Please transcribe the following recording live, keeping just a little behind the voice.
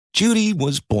Judy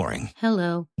was boring.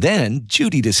 Hello. Then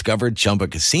Judy discovered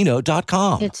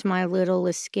ChumbaCasino.com. It's my little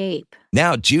escape.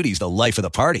 Now Judy's the life of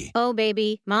the party. Oh,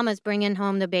 baby, mama's bringing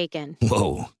home the bacon.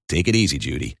 Whoa, take it easy,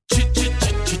 Judy.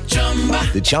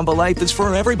 The Chumba life is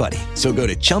for everybody. So go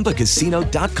to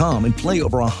ChumbaCasino.com and play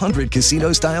over 100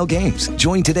 casino-style games.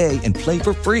 Join today and play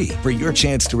for free for your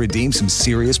chance to redeem some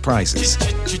serious prizes.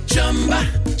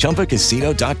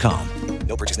 ChumbaCasino.com.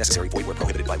 No purchase necessary. Void where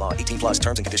prohibited by law. 18 plus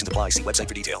terms and conditions apply. See website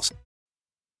for details.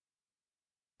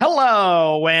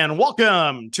 Hello and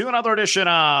welcome to another edition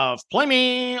of Play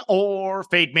Me or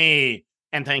Fade Me.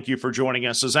 And thank you for joining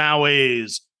us as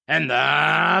always. And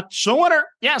that's a winner.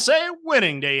 Yes, a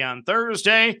winning day on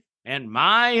Thursday. And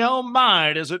my, oh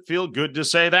my, does it feel good to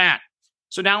say that.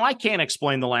 So now I can't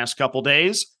explain the last couple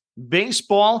days.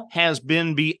 Baseball has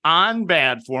been beyond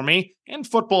bad for me, and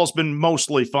football's been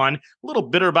mostly fun. A little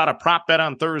bitter about a prop bet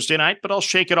on Thursday night, but I'll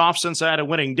shake it off since I had a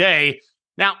winning day.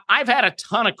 Now, I've had a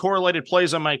ton of correlated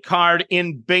plays on my card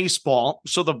in baseball,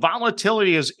 so the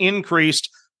volatility has increased,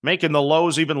 making the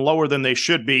lows even lower than they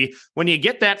should be. When you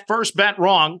get that first bet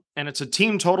wrong, and it's a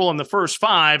team total in the first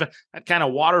five, that kind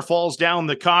of waterfalls down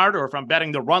the card, or if I'm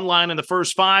betting the run line in the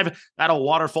first five, that'll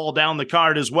waterfall down the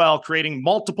card as well, creating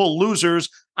multiple losers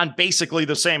on basically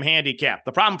the same handicap.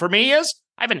 The problem for me is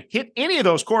I haven't hit any of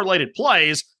those correlated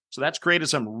plays, so that's created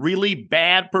some really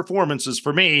bad performances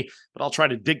for me, but I'll try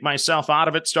to dig myself out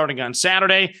of it starting on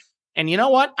Saturday. And you know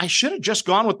what? I should have just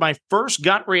gone with my first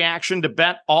gut reaction to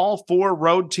bet all four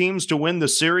road teams to win the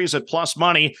series at plus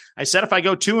money. I said if I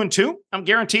go 2-2, I'm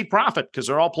guaranteed profit because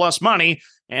they're all plus money.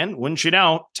 And wouldn't you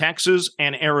know, Texas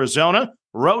and Arizona,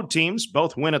 road teams,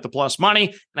 both win at the plus money.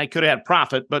 And I could have had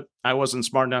profit, but I wasn't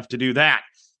smart enough to do that.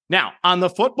 Now, on the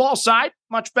football side,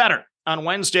 much better. On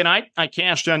Wednesday night, I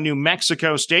cashed on New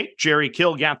Mexico State. Jerry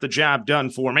Kill got the job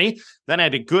done for me. Then I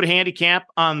had a good handicap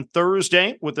on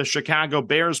Thursday with the Chicago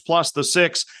Bears plus the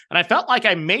 6. And I felt like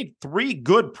I made three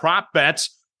good prop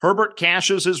bets. Herbert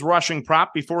cashes his rushing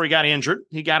prop before he got injured.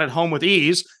 He got it home with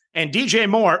ease. And DJ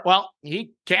Moore, well,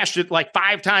 he cashed it like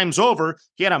 5 times over.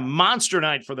 He had a monster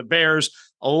night for the Bears.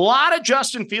 A lot of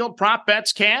Justin Field prop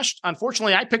bets cashed.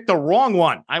 Unfortunately, I picked the wrong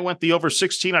one. I went the over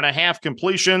 16.5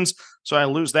 completions, so I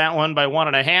lose that one by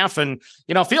 1.5. And,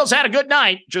 you know, Fields had a good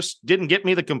night, just didn't get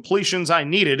me the completions I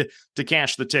needed to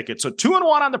cash the ticket. So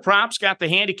 2-1 on the props, got the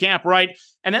handicap right.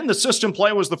 And then the system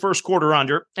play was the first quarter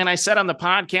under. And I said on the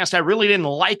podcast, I really didn't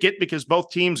like it because both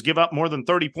teams give up more than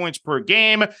 30 points per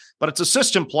game, but it's a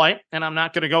system play, and I'm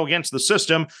not going to go against the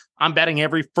system. I'm betting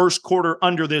every first quarter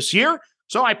under this year.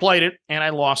 So I played it and I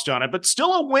lost on it, but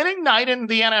still a winning night in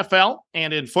the NFL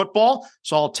and in football.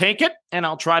 So I'll take it and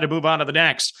I'll try to move on to the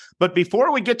next. But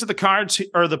before we get to the cards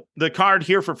or the card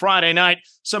here for Friday night,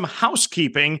 some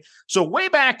housekeeping. So way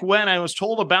back when I was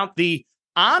told about the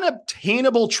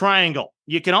unobtainable triangle,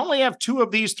 you can only have 2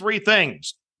 of these 3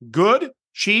 things: good,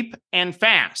 cheap, and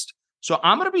fast. So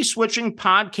I'm going to be switching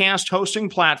podcast hosting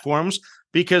platforms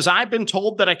because I've been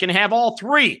told that I can have all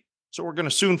 3. So we're going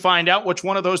to soon find out which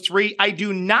one of those 3 I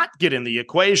do not get in the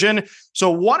equation.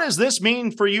 So what does this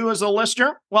mean for you as a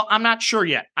listener? Well, I'm not sure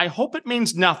yet. I hope it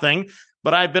means nothing,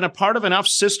 but I've been a part of enough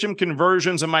system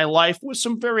conversions in my life with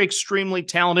some very extremely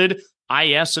talented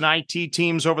IS and IT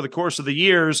teams over the course of the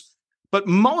years. But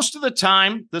most of the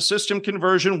time, the system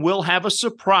conversion will have a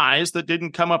surprise that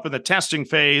didn't come up in the testing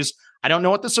phase. I don't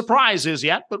know what the surprise is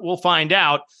yet, but we'll find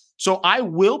out. So I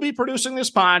will be producing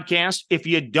this podcast. If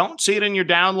you don't see it in your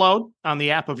download on the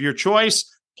app of your choice,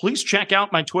 please check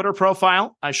out my Twitter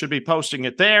profile. I should be posting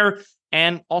it there,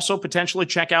 and also potentially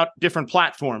check out different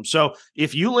platforms. So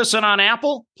if you listen on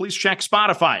Apple, please check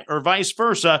Spotify or vice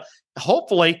versa.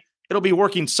 Hopefully it'll be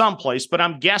working someplace, but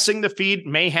I'm guessing the feed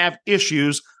may have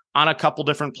issues on a couple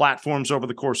different platforms over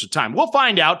the course of time. We'll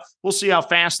find out. We'll see how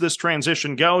fast this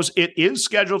transition goes. It is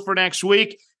scheduled for next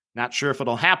week. Not sure if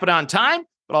it'll happen on time,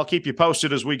 but I'll keep you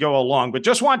posted as we go along. But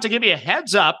just want to give you a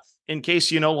heads up in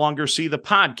case you no longer see the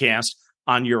podcast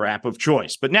on your app of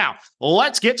choice. But now,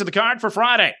 let's get to the card for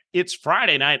Friday. It's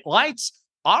Friday Night Lights.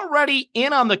 Already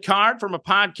in on the card from a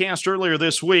podcast earlier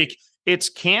this week. It's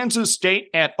Kansas State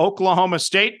at Oklahoma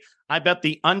State. I bet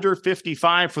the under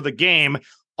 55 for the game.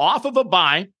 Off of a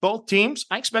bye, both teams,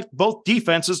 I expect both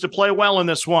defenses to play well in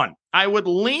this one. I would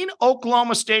lean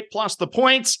Oklahoma State plus the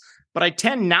points, but I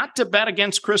tend not to bet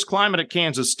against Chris Klieman at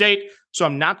Kansas State, so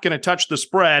I'm not going to touch the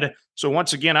spread. So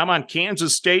once again, I'm on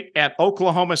Kansas State at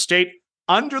Oklahoma State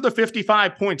under the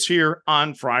 55 points here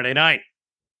on Friday night.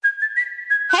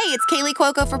 Hey, it's Kaylee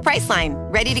Cuoco for Priceline.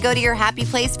 Ready to go to your happy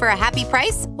place for a happy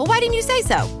price? Well, why didn't you say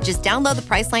so? Just download the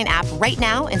Priceline app right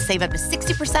now and save up to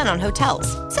 60% on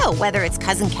hotels. So whether it's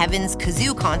Cousin Kevin's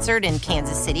Kazoo Concert in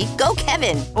Kansas City, go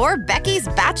Kevin, or Becky's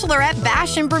Bachelorette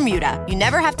Bash in Bermuda, you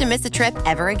never have to miss a trip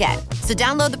ever again. So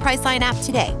download the Priceline app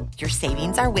today. Your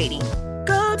savings are waiting.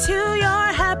 Go to your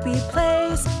happy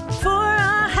place for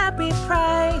a happy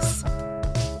price.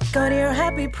 Go to your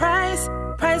happy price,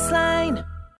 Priceline.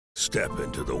 Step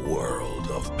into the world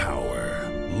of power,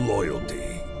 loyalty,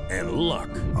 and luck.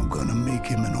 I'm gonna make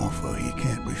him an offer he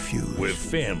can't refuse. With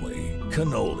family,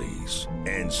 cannolis,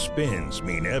 and spins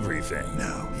mean everything.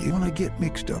 Now, you wanna get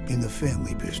mixed up in the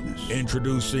family business.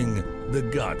 Introducing The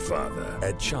Godfather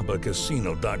at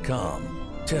ChumbaCasino.com.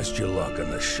 Test your luck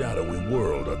in the shadowy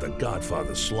world of The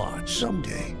Godfather slot.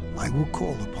 Someday, I will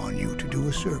call upon you to do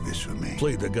a service for me.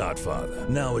 Play The Godfather,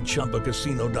 now at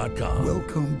ChumbaCasino.com.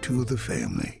 Welcome to the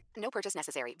family. No purchase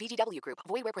necessary. VGW Group.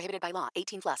 Void where prohibited by law.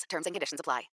 18+. Terms and conditions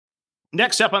apply.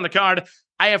 Next up on the card,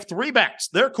 I have 3 bets.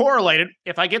 They're correlated.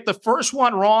 If I get the first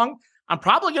one wrong, I'm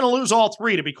probably going to lose all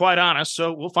 3, to be quite honest,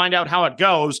 so we'll find out how it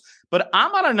goes. But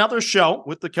I'm on another show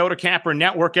with the Coda Capper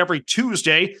Network every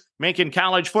Tuesday making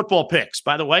college football picks.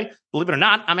 By the way, believe it or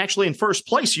not, I'm actually in first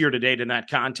place year to date in that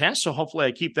contest, so hopefully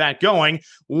I keep that going.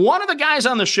 One of the guys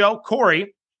on the show,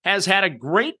 Corey, has had a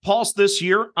great pulse this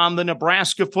year on the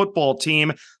Nebraska football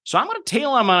team, so I'm going to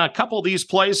tail him on a couple of these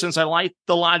plays since I like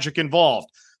the logic involved.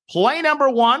 Play number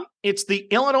 1, it's the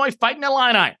Illinois Fighting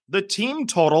Illini, the team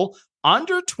total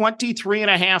under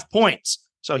 23.5 points.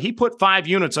 So he put 5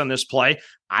 units on this play.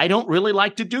 I don't really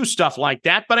like to do stuff like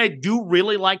that, but I do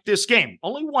really like this game.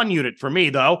 Only 1 unit for me,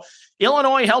 though.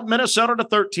 Illinois held Minnesota to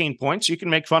 13 points. You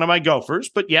can make fun of my Gophers,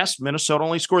 but yes, Minnesota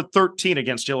only scored 13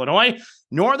 against Illinois.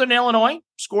 Northern Illinois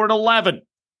scored 11.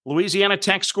 Louisiana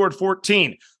Tech scored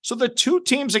 14. So the 2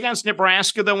 teams against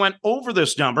Nebraska that went over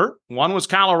this number, one was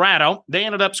Colorado. They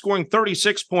ended up scoring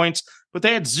 36 points, but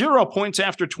they had 0 points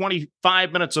after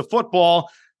 25 minutes of football.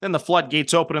 Then the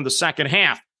floodgates opened in the second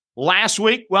half. Last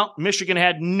week, well, Michigan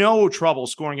had no trouble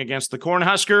scoring against the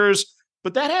Cornhuskers,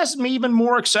 but that has me even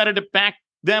more excited to back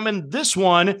them in this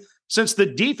one since the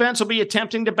defense will be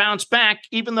attempting to bounce back,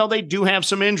 even though they do have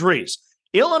some injuries.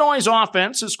 Illinois'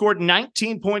 offense has scored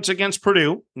 19 points against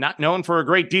Purdue, not known for a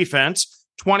great defense,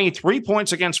 23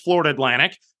 points against Florida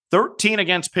Atlantic, 13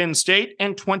 against Penn State,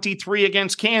 and 23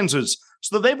 against Kansas.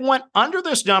 So they've went under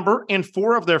this number in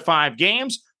 4 of their 5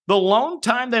 games. The lone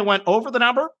time they went over the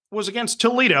number was against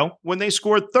Toledo when they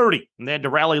scored 30, and they had to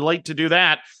rally late to do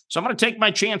that. So I'm going to take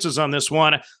my chances on this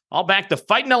one. I'll back the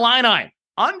Fighting Illini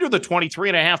under the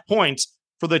 23.5 points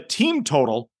for the team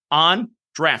total on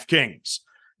DraftKings.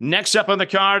 Next up on the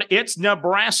card, it's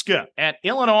Nebraska at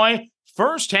Illinois,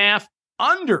 first half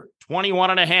under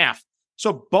 21.5.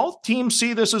 So both teams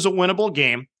see this as a winnable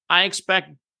game. I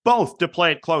expect both to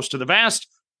play it close to the vest.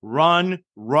 Run,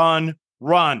 run,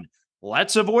 run.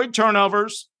 Let's avoid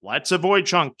turnovers. Let's avoid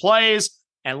chunk plays.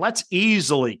 And let's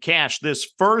easily cash this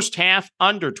first half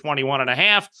under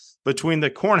 21.5 between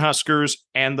the Cornhuskers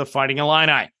and the Fighting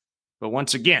Illini. But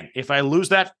once again, if I lose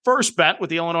that first bet with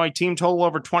the Illinois team total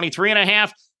over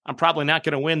 23.5, I'm probably not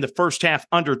going to win the first half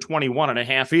under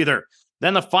 21.5 either.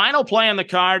 Then the final play on the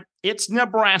card, it's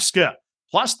Nebraska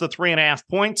plus the 3.5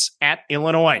 points at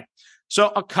Illinois. So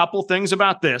a couple things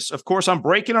about this. Of course, I'm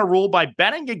breaking a rule by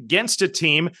betting against a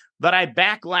team that I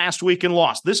backed last week and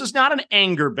lost. This is not an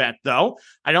anger bet, though.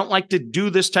 I don't like to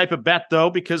do this type of bet, though,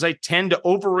 because I tend to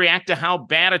overreact to how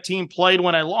bad a team played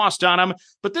when I lost on them.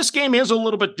 But this game is a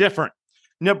little bit different.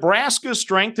 Nebraska's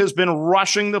strength has been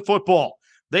rushing the football.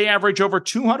 They average over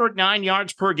 209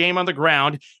 yards per game on the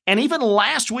ground. And even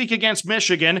last week against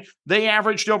Michigan, they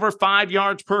averaged over 5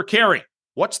 yards per carry.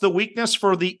 What's the weakness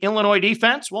for the Illinois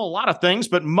defense? Well, a lot of things,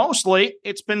 but mostly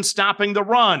it's been stopping the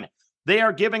run. They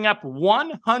are giving up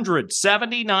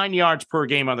 179 yards per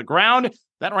game on the ground.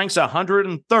 That ranks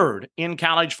 103rd in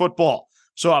college football.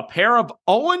 So a pair of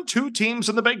 0-2 teams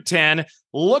in the Big Ten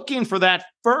looking for that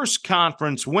first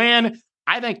conference win.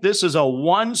 I think this is a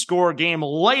 1-score game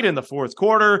late in the fourth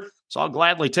quarter, so I'll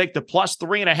gladly take the plus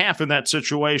 3.5 in that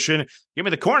situation. Give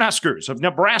me the Cornhuskers of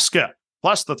Nebraska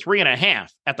plus the 3.5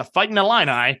 at the Fighting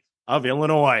Illini of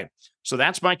Illinois. So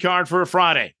that's my card for a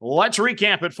Friday. Let's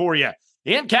recap it for you.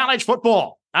 In college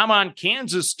football, I'm on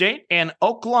Kansas State and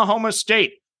Oklahoma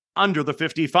State under the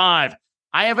 55.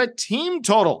 I have a team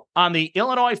total on the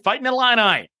Illinois Fighting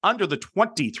Illini under the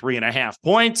 23.5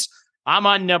 points. I'm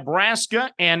on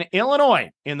Nebraska and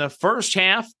Illinois in the first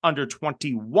half under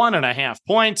 21.5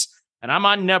 points. And I'm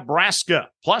on Nebraska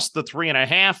plus the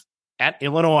 3.5 at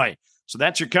Illinois. So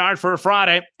that's your card for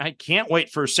Friday. I can't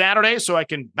wait for Saturday so I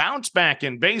can bounce back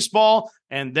in baseball,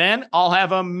 and then I'll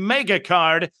have a mega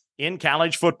card in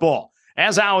college football.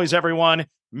 As always, everyone,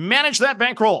 manage that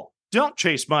bankroll. Don't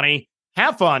chase money.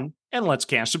 Have fun, and let's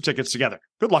cash some tickets together.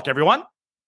 Good luck, everyone.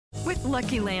 With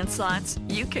Lucky Land Slots,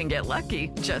 you can get lucky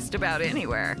just about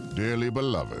anywhere. Dearly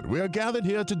beloved, we are gathered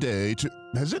here today to...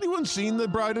 Has anyone seen the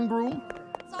bride and groom?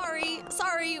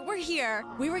 Sorry, we're here.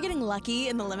 We were getting lucky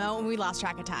in the limo and we lost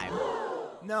track of time.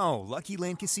 No, Lucky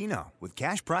Land Casino, with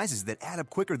cash prizes that add up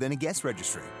quicker than a guest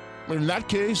registry. In that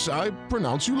case, I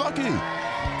pronounce you lucky.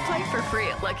 Play for free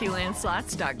at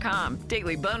LuckyLandSlots.com.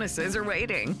 Daily bonuses are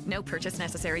waiting. No purchase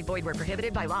necessary. Void where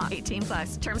prohibited by law.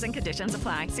 18+. Terms and conditions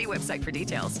apply. See website for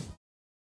details.